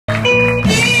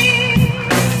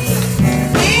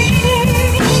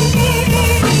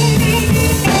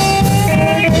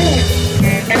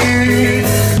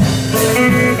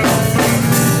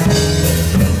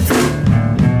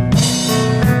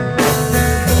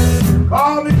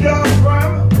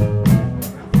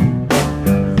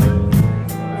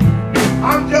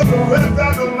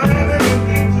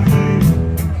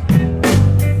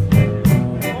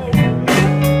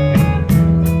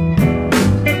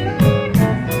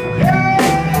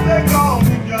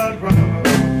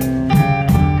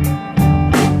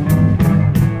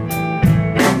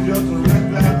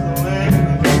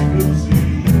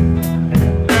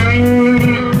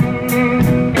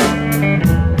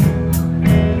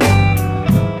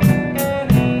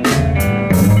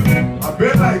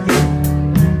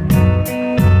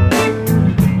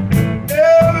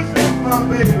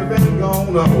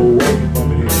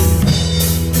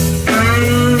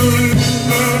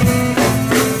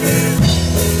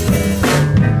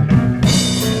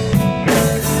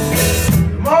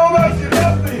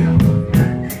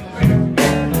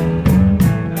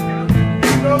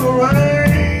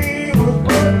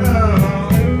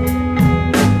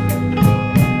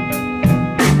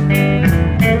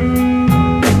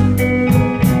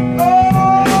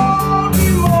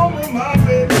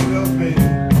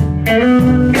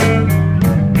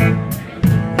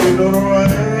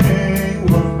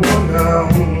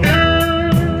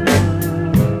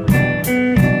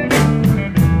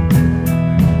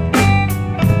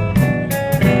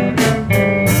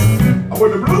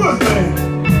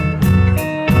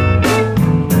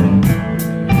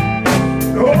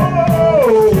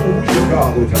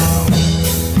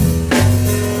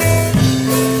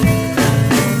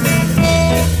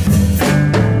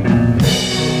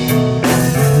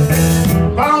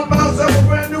Found myself a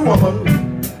brand new woman.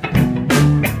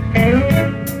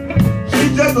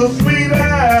 She's just as sweet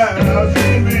as she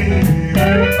can be.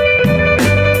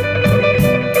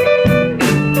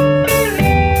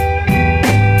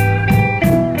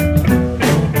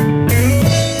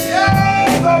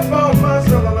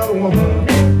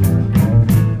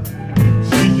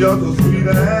 Just as sweet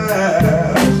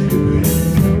as she can be.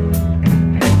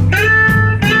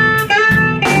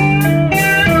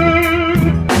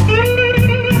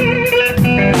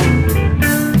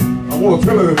 I want to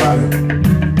tell everybody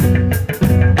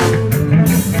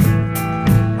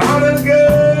how that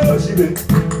girl she been.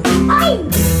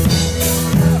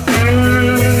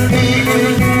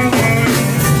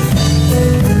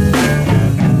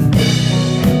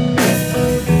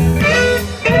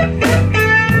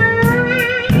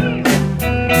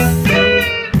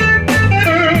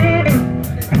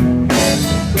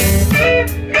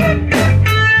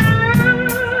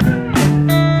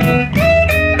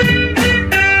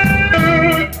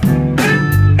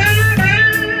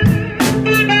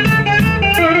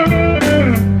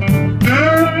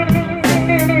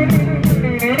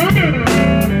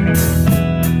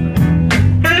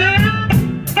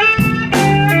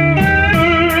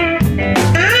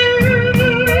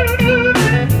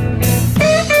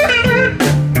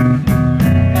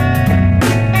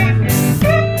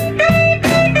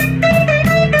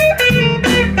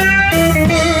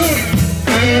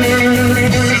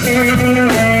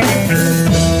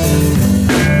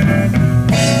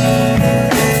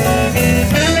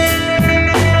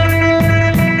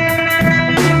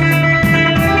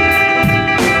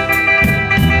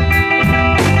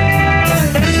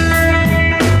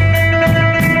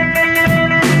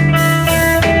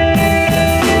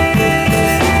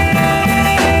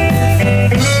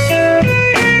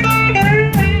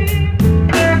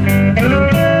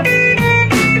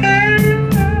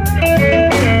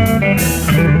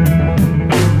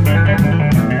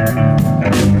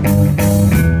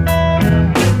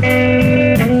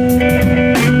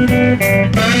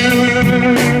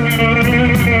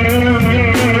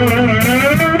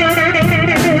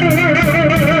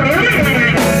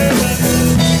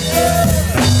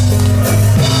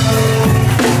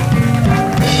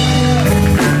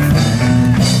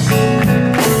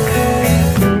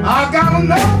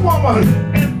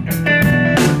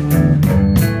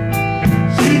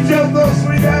 She's just as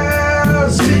sweet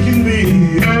as she can be.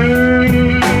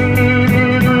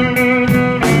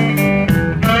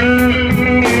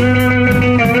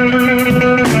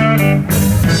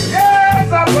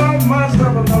 Yes, I love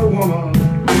myself another woman.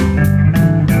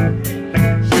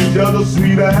 She's just as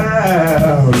sweet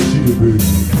as she can be.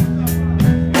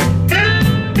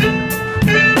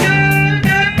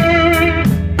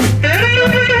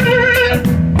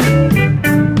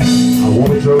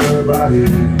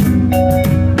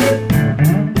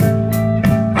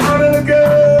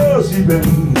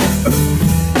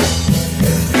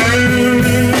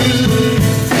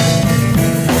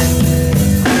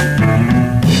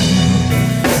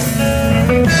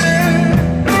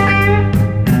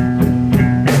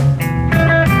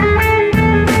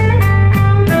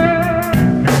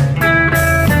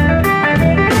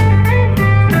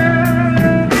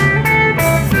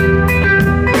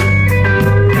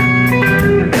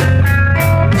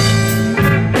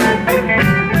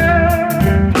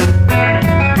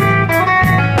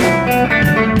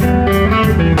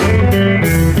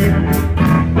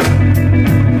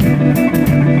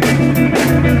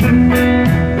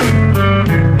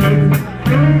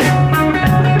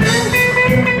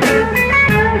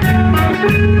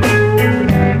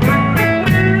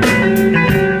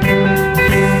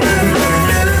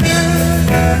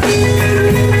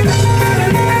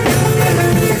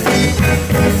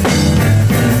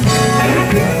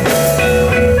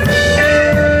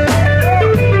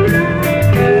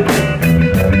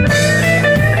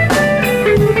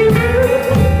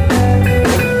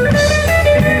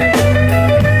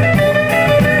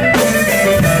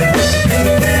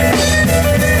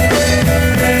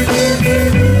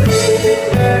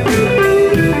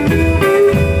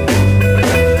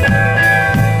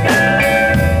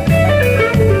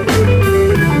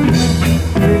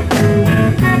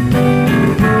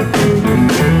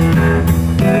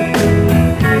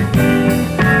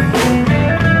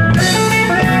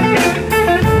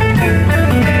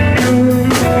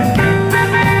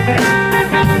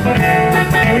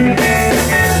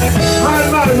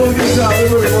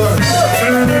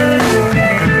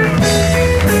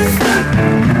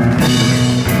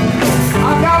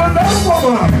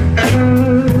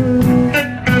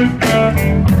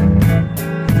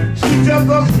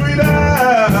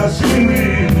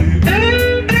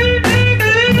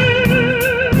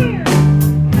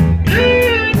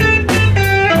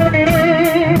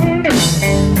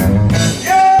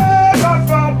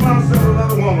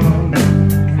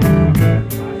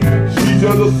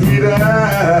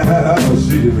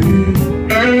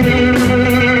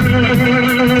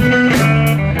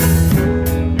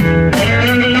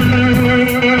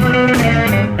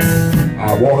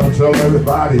 tell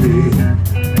everybody,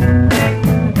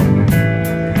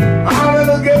 our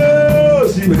little girl,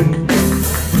 she been,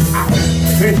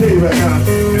 can't tell you right now.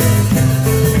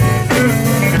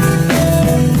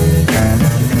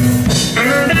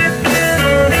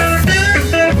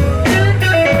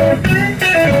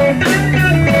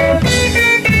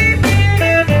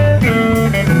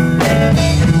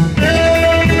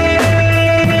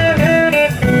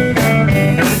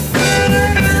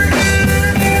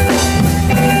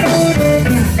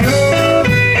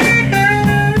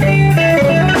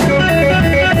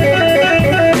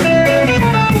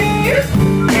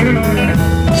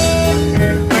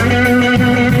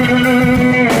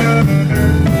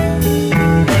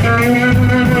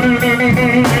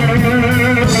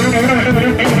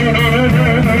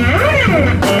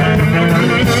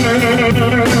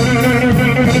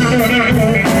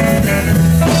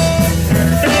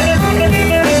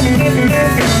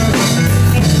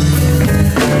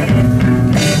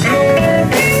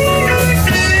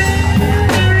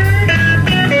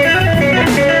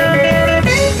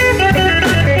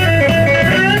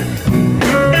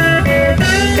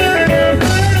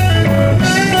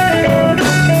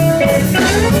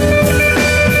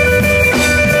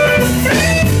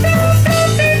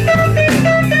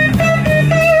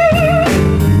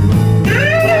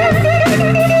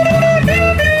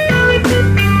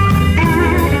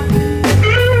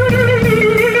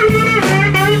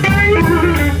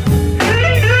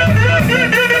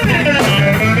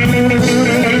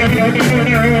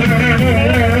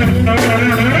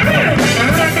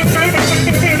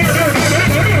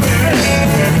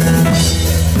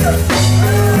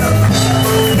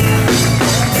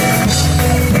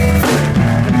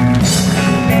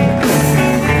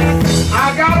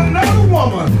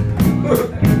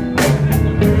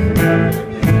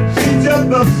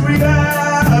 The sweet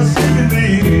as she can be.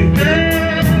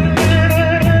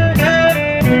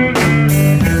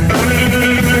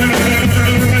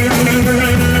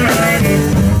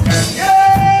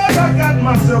 Yes, I got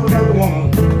myself another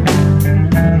woman.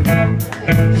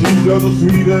 She's just as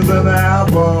sweet as an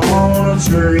apple on a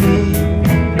tree.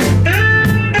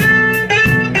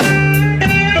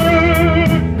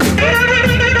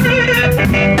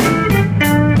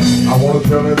 I want to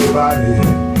tell everybody,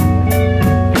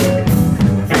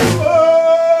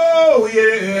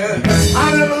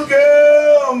 our little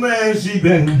girl, man, she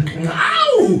been,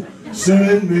 ow,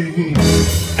 sending me.